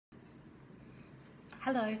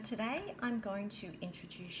Hello, today I'm going to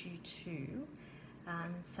introduce you to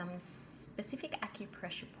some specific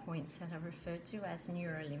acupressure points that are referred to as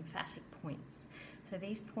neurolymphatic points. So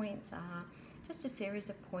these points are just a series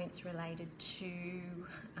of points related to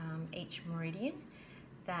each meridian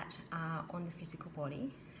that are on the physical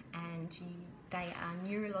body, and they are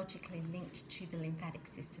neurologically linked to the lymphatic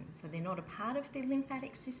system. So they're not a part of the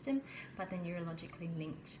lymphatic system, but they're neurologically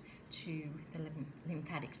linked to the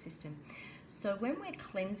lymphatic system. So when we're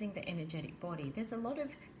cleansing the energetic body, there's a lot of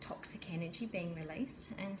toxic energy being released,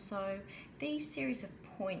 and so these series of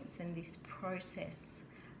points and this process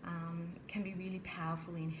can be really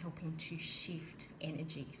powerful in helping to shift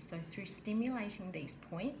energy. So through stimulating these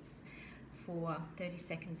points for 30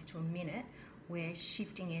 seconds to a minute, we're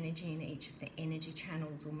shifting energy in each of the energy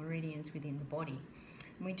channels or meridians within the body.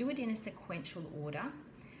 And we do it in a sequential order.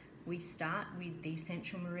 We start with the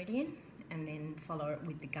central meridian and then follow it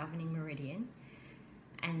with the governing meridian,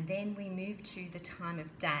 and then we move to the time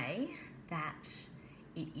of day that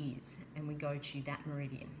it is, and we go to that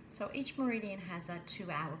meridian. So each meridian has a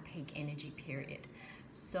 2-hour peak energy period.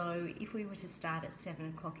 So if we were to start at 7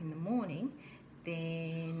 o'clock in the morning,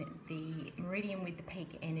 then the meridian with the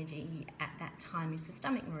peak energy at that time is the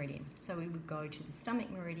stomach meridian. So we would go to the stomach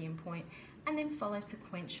meridian point and then follow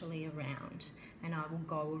sequentially around, and I will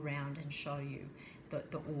go around and show you the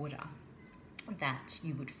order that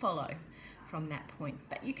you would follow from that point.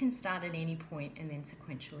 But you can start at any point and then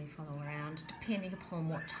sequentially follow around depending upon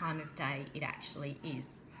what time of day it actually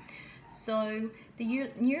is. So the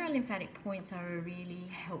neurolymphatic points are a really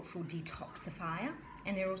helpful detoxifier,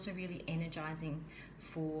 and they're also really energizing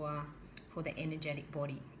for the energetic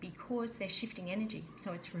body because they're shifting energy.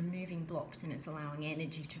 So it's removing blocks and it's allowing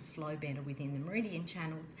energy to flow better within the meridian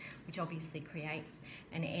channels, which obviously creates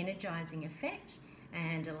an energizing effect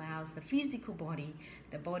and allows the physical body,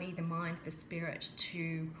 the mind, the spirit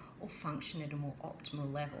to all function at a more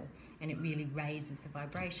optimal level. And it really raises the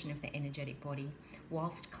vibration of the energetic body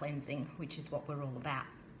whilst cleansing, which is what we're all about.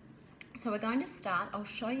 So we're going to start. I'll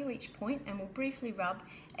show you each point and we'll briefly rub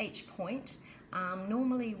each point.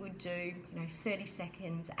 Normally we'd do 30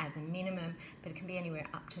 seconds as a minimum, but it can be anywhere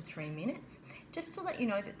up to 3 minutes, just to let you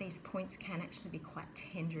know that these points can actually be quite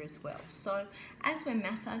tender as well. So as we're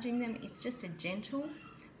massaging them, it's just a gentle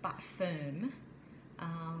but firm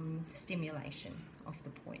stimulation of the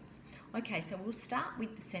points. Okay, so we'll start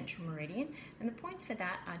with the central meridian, and the points for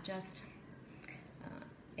that are just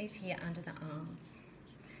these here under the arms.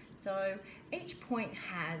 So each point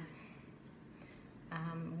has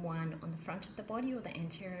one on the front of the body or the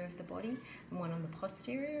anterior of the body, and one on the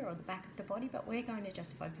posterior or the back of the body, but we're going to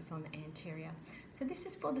just focus on the anterior. So this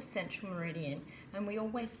is for the central meridian, and we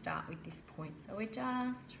always start with this point. So we're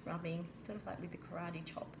just rubbing, sort of like with the karate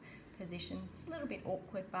chop position. It's a little bit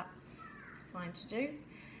awkward, but it's fine to do.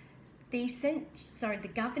 The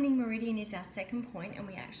governing meridian is our second point, and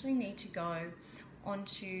we actually need to go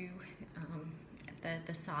onto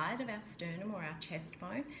the side of our sternum or our chest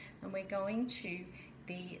bone, and we're going to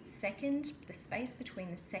the space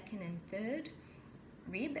between the second and third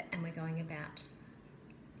rib, and we're going about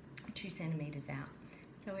 2 centimeters out.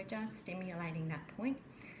 So we're just stimulating that point.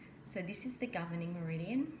 So this is the governing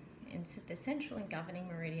meridian, and so the central and governing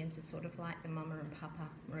meridians are sort of like the mama and papa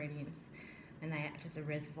meridians, and they act as a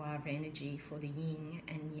reservoir of energy for the yin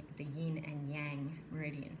and yang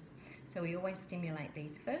meridians. So we always stimulate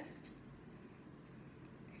these first.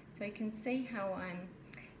 So you can see how I'm,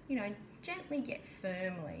 gently yet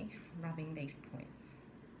firmly rubbing these points.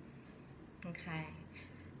 Okay,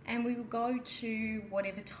 and we will go to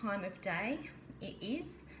whatever time of day it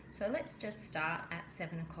is. So let's just start at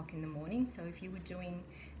 7 o'clock in the morning. So if you were doing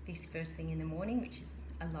this first thing in the morning, which is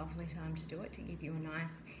a lovely time to do it, to give you a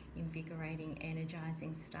nice, invigorating,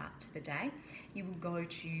 energizing start to the day, you will go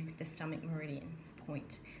to the stomach meridian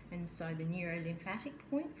point. And so the neurolymphatic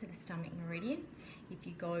point for the stomach meridian, if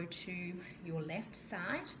you go to your left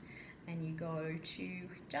side and you go to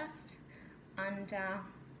just under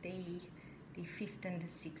the 5th and the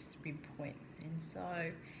 6th rib point, and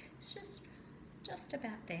so it's just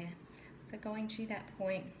about there. So going to that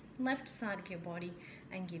point, left side of your body,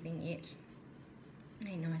 and giving it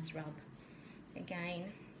a nice rub.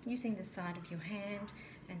 Again, using the side of your hand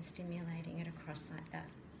and stimulating it across like that.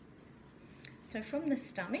 So from the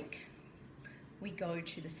stomach, we go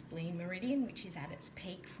to the spleen meridian, which is at its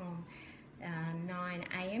peak from 9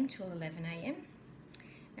 a.m. to 11 a.m.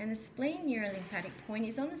 And the spleen neurolymphatic point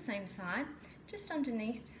is on the same side, just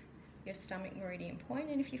underneath your stomach meridian point.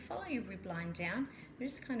 And if you follow your rib line down, you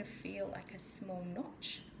just kind of feel like a small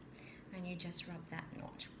notch, and you just rub that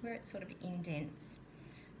notch where it sort of indents.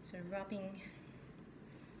 So rubbing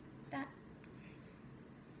that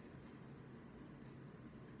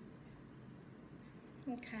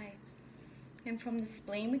Okay. And from the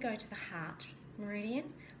spleen we go to the heart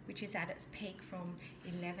meridian, which is at its peak from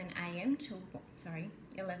 11 a.m. to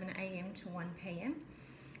 1 p.m.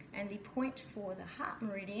 And the point for the heart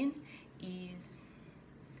meridian is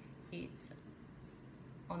it's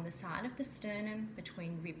on the side of the sternum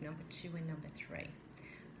between rib number 2 and number 3.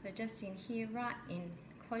 So just in here, right in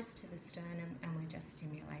close to the sternum, and we're just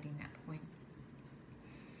stimulating that point.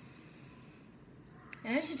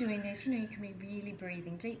 And as you're doing this, you can be really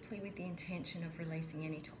breathing deeply with the intention of releasing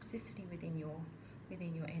any toxicity within your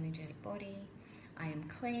energetic body. I am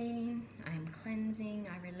clean, I am cleansing,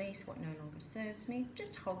 I release what no longer serves me.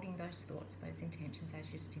 Just holding those thoughts, those intentions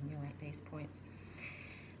as you stimulate these points.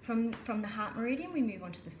 From the heart meridian, we move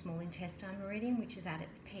on to the small intestine meridian, which is at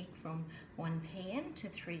its peak from 1 p.m. to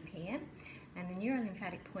 3 p.m. And the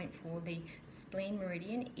neurolymphatic point for the spleen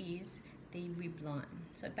meridian is the rib line.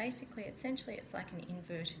 So basically, essentially, it's like an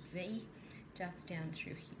inverted V just down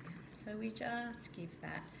through here. So we just give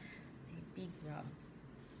that a big rub.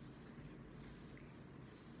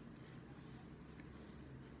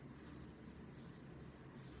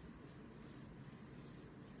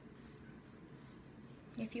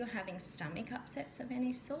 If you're having stomach upsets of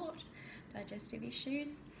any sort, digestive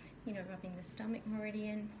issues, rubbing the stomach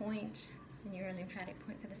meridian point, the neurolymphatic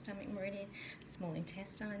point for the stomach meridian, small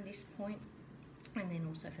intestine, this point, and then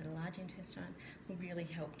also for the large intestine, will really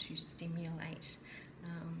help to stimulate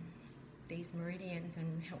these meridians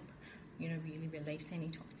and help, really release any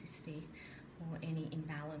toxicity or any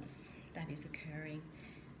imbalance that is occurring.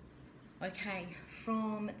 Okay,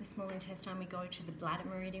 from the small intestine we go to the bladder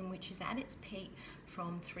meridian, which is at its peak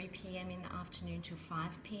from 3 p.m. in the afternoon to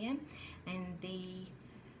 5 p.m. And the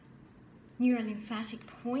neurolymphatic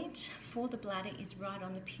point for the bladder is right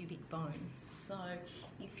on the pubic bone. So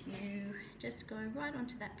if you just go right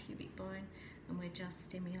onto that pubic bone, and we're just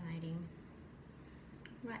stimulating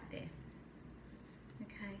right there.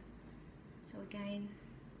 Okay, so again,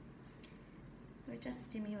 we're just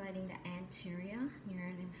stimulating the anterior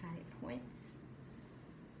neurolymphatic points.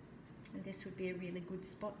 And this would be a really good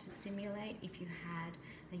spot to stimulate if you had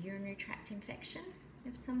a urinary tract infection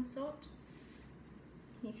of some sort.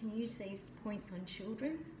 You can use these points on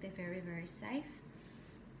children. They're very, very safe.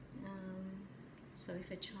 So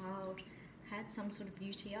if a child had some sort of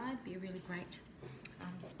UTI, it'd be a really great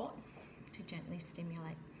spot to gently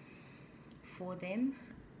stimulate for them,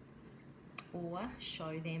 or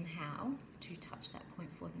show them how to touch that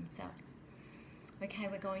point for themselves. Okay,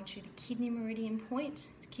 we're going to the kidney meridian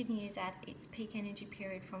point. The kidney is at its peak energy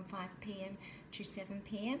period from 5 p.m. to 7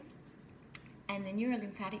 p.m. And the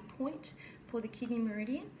neurolymphatic point for the kidney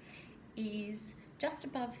meridian is just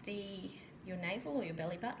above your navel or your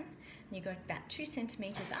belly button. And you go about 2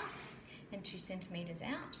 centimeters up and 2 centimeters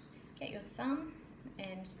out. Get your thumb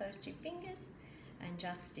and those 2 fingers and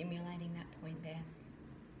just stimulating that point there.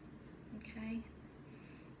 Okay.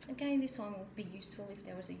 Again, this one will be useful if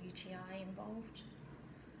there was a UTI involved,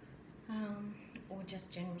 or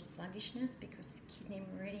just general sluggishness, because the kidney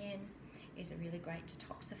meridian is a really great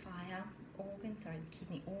detoxifier organ. Sorry, the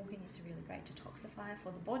kidney organ is a really great detoxifier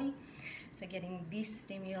for the body. So getting this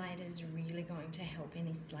stimulated is really going to help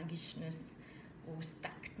any sluggishness or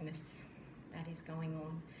stuckness that is going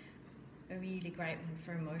on. A really great one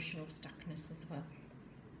for emotional stuckness as well.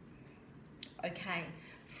 Okay,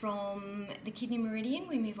 from the kidney meridian,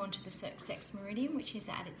 we move on to the circumflex meridian, which is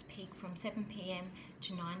at its peak from 7 p.m.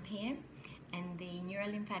 to 9 p.m. And the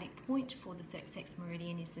neurolymphatic point for the circumflex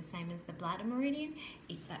meridian is the same as the bladder meridian.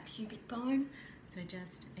 It's that pubic bone. So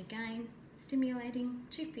just, again, stimulating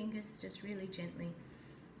 2 fingers, just really gently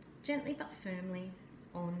but firmly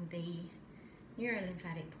on the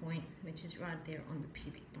neurolymphatic point, which is right there on the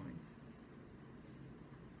pubic bone.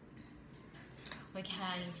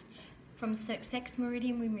 Okay. From the circumflex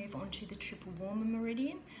meridian, we move on to the triple warmer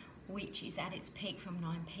meridian, which is at its peak from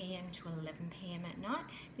 9 p.m. to 11 p.m. at night.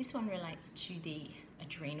 This one relates to the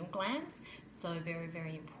adrenal glands, so very,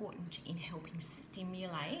 very important in helping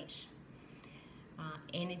stimulate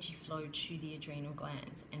energy flow to the adrenal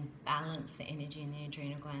glands and balance the energy in the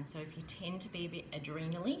adrenal glands. So if you tend to be a bit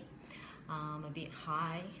adrenally, a bit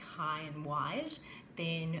high and wide,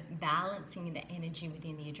 then balancing the energy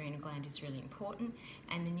within the adrenal gland is really important.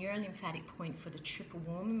 And the neurolymphatic point for the triple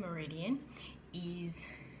warmer meridian is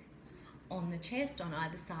on the chest, on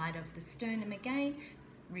either side of the sternum again,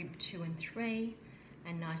 rib 2 and 3,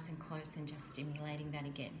 and nice and close, and just stimulating that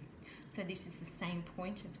again. So this is the same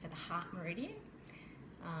point as for the heart meridian.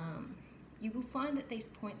 You will find that these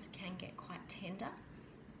points can get quite tender.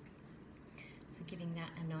 So giving that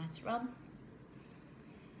a nice rub.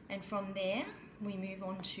 And from there, we move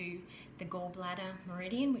on to the gallbladder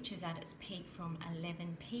meridian, which is at its peak from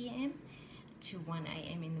 11 p.m. to 1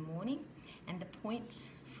 a.m. in the morning. And the point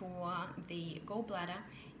for the gallbladder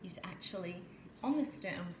is actually on the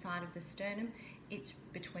sternum side of the sternum. It's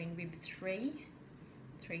between rib 3,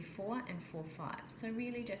 4, and 4, 5. So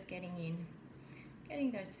really just getting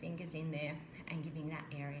those fingers in there and giving that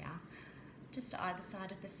area, just either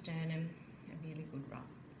side of the sternum, a really good rub.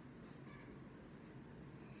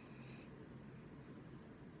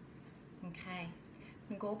 Okay,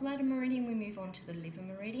 from gallbladder meridian we move on to the liver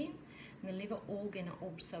meridian. And the liver organ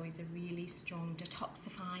also is a really strong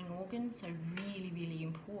detoxifying organ, so really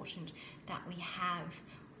important that we have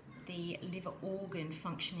the liver organ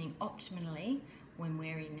functioning optimally when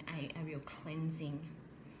we're in a real cleansing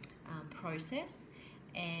process.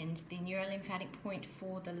 And the neurolymphatic point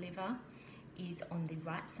for the liver is on the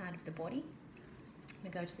right side of the body. We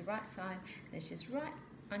go to the right side, and it's just right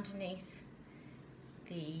underneath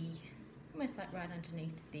almost like right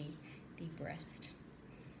underneath the breast,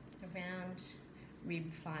 around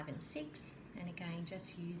rib 5 and 6. And again,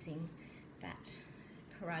 just using that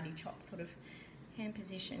karate chop sort of hand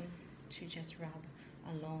position to just rub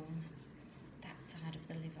along that side of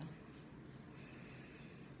the liver.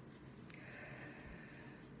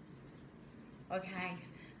 Okay,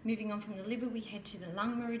 moving on from the liver, we head to the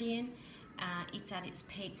lung meridian. It's at its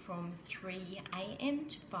peak from 3 a.m.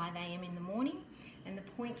 to 5 a.m. in the morning, and the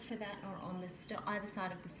points for that are on the either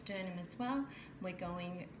side of the sternum as well. We're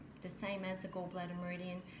going the same as the gallbladder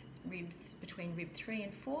meridian, ribs between rib 3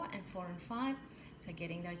 and 4 and 4 and 5. So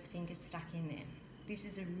getting those fingers stuck in there. This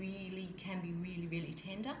is can be really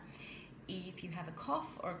tender. If you have a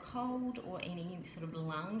cough or a cold or any sort of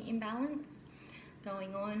lung imbalance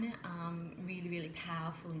going on, really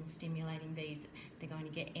powerful in stimulating these. They're going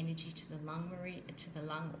to get energy to the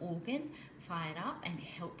lung organ fired up and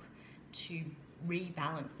help to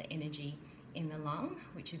rebalance the energy in the lung,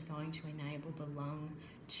 which is going to enable the lung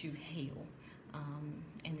to heal.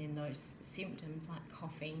 And then those symptoms like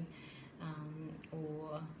coughing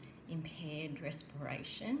or impaired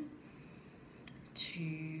respiration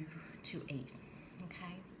to ease.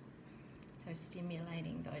 Okay, so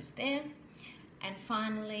stimulating those there. And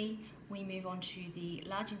finally, we move on to the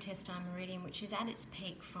large intestine meridian, which is at its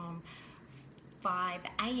peak from 5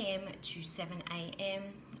 a.m. to 7 a.m.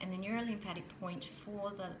 And the neurolymphatic point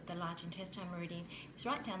for the large intestine meridian is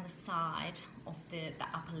right down the side of the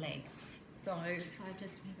upper leg. So if I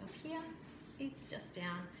just move up here, it's just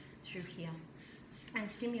down through here. And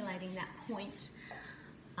stimulating that point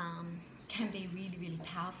can be really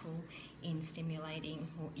powerful in stimulating,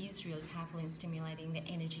 or is really powerful in stimulating the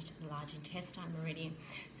energy to the large intestine meridian.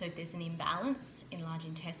 So if there's an imbalance in large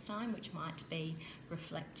intestine, which might be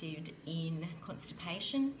reflected in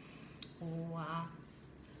constipation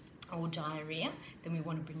or diarrhea, then we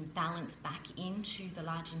want to bring balance back into the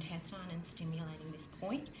large intestine and stimulating this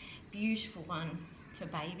point. Beautiful one for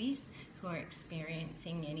babies who are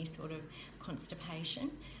experiencing any sort of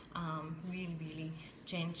constipation. Really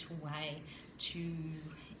gentle way to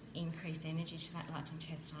increase energy to that large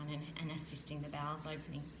intestine and assisting the bowels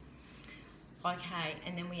opening. Okay,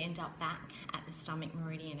 and then we end up back at the stomach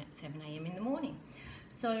meridian at 7 a.m. in the morning.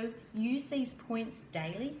 So use these points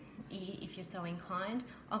daily if you're so inclined.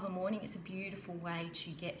 Of a morning, it's a beautiful way to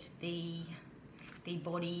get the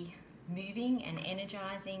body moving and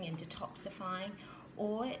energizing and detoxifying.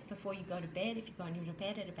 Or before you go to bed, if you're going to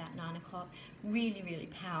bed at about 9 o'clock, really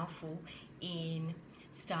powerful in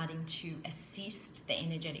starting to assist the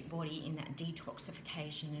energetic body in that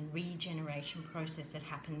detoxification and regeneration process that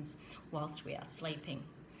happens whilst we are sleeping.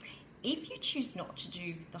 If you choose not to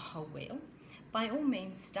do the whole wheel, by all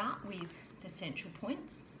means start with the central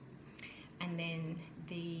points and then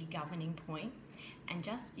the governing point, and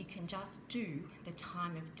you can just do the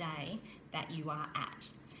time of day that you are at.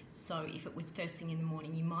 So if it was first thing in the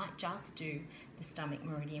morning, you might just do the stomach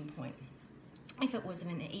meridian point. If it was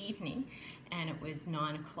in the evening and it was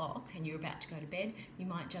 9 o'clock and you're about to go to bed, you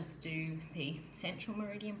might just do the central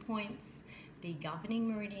meridian points, the governing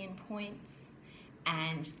meridian points,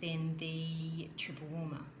 and then the triple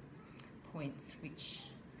warmer points, which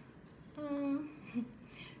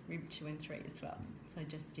rib 2 and 3 as well. So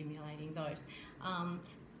just stimulating those.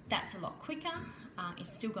 That's a lot quicker.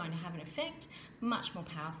 It's still going to have an effect. Much more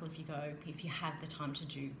powerful if you have the time to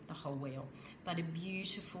do the whole wheel. But a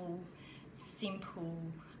beautiful, simple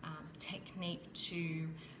technique to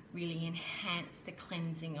really enhance the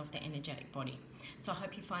cleansing of the energetic body. So I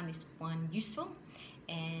hope you find this one useful,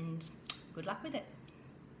 and good luck with it.